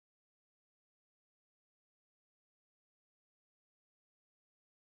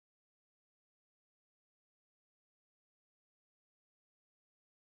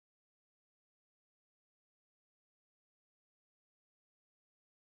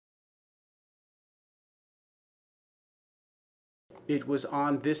It was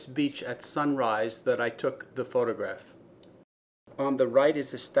on this beach at sunrise that I took the photograph. On the right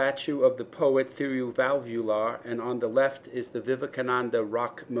is the statue of the poet Thiruvalvular, and on the left is the Vivekananda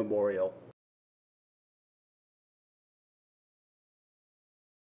Rock Memorial.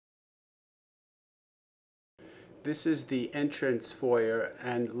 This is the entrance foyer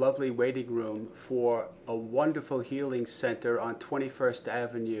and lovely waiting room for a wonderful healing center on 21st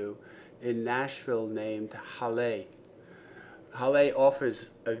Avenue in Nashville named Hale. Hale offers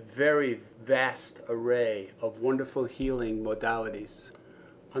a very vast array of wonderful healing modalities.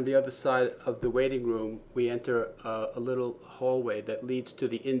 On the other side of the waiting room, we enter a little hallway that leads to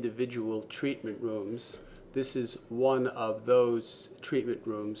the individual treatment rooms. This is one of those treatment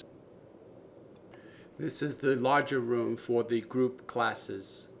rooms. This is the larger room for the group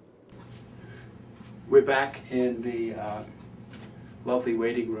classes. We're back in the lovely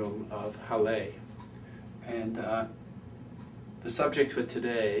waiting room of Hale. And the subject for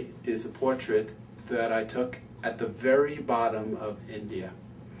today is a portrait that I took at the very bottom of India.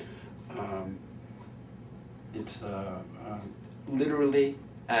 It's literally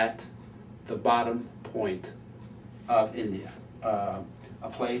at the bottom point of India. A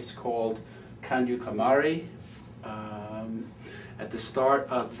place called Kanyakumari. At the start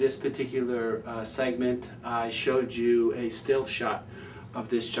of this particular segment, I showed you a still shot of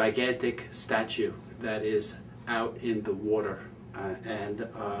this gigantic statue that is out in the water.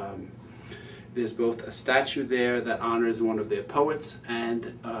 There's both a statue there that honors one of their poets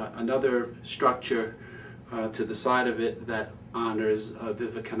and another structure to the side of it that honors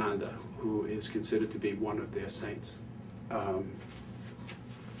Vivekananda, who is considered to be one of their saints.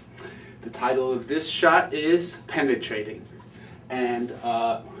 The title of this shot is Penetrating, and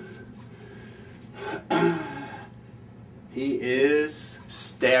he is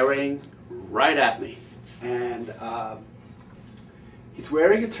staring right at me, and he's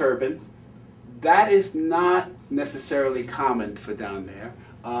wearing a turban. That is not necessarily common for down there.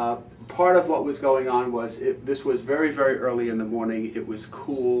 Part of what was going on was this was very, very early in the morning. It was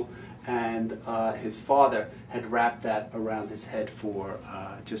cool, and his father had wrapped that around his head for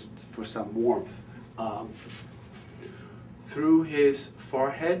just for some warmth. Through his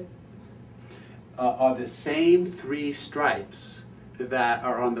forehead are the same 3 stripes that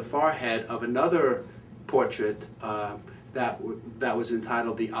are on the forehead of another portrait that was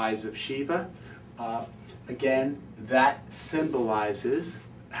entitled The Eyes of Shiva. Again, that symbolizes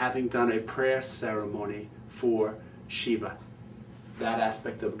having done a prayer ceremony for Shiva, that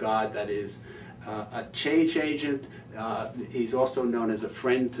aspect of God that is a change agent. He's also known as a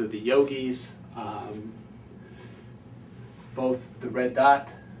friend to the yogis. Both the red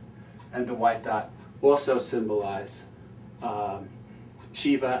dot and the white dot also symbolize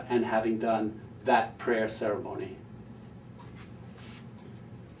Shiva and having done that prayer ceremony.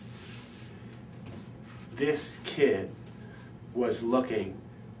 This kid was looking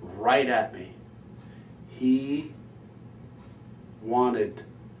right at me. He wanted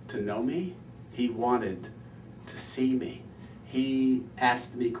to know me. He wanted to see me. He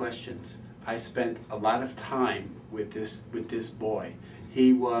asked me questions. I spent a lot of time with this boy.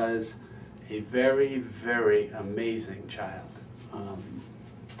 He was a very, very amazing child.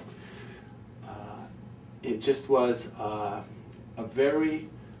 It just was a very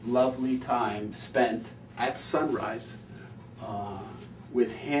lovely time spent at sunrise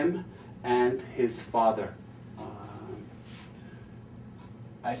with him and his father.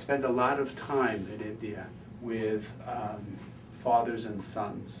 I spend a lot of time in India with fathers and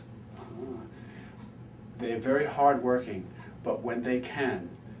sons. They're very hardworking, but when they can,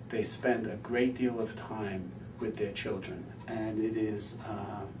 they spend a great deal of time with their children. And it is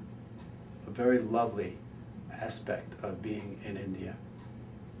a very lovely aspect of being in India.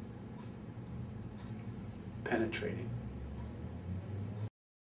 Penetrating.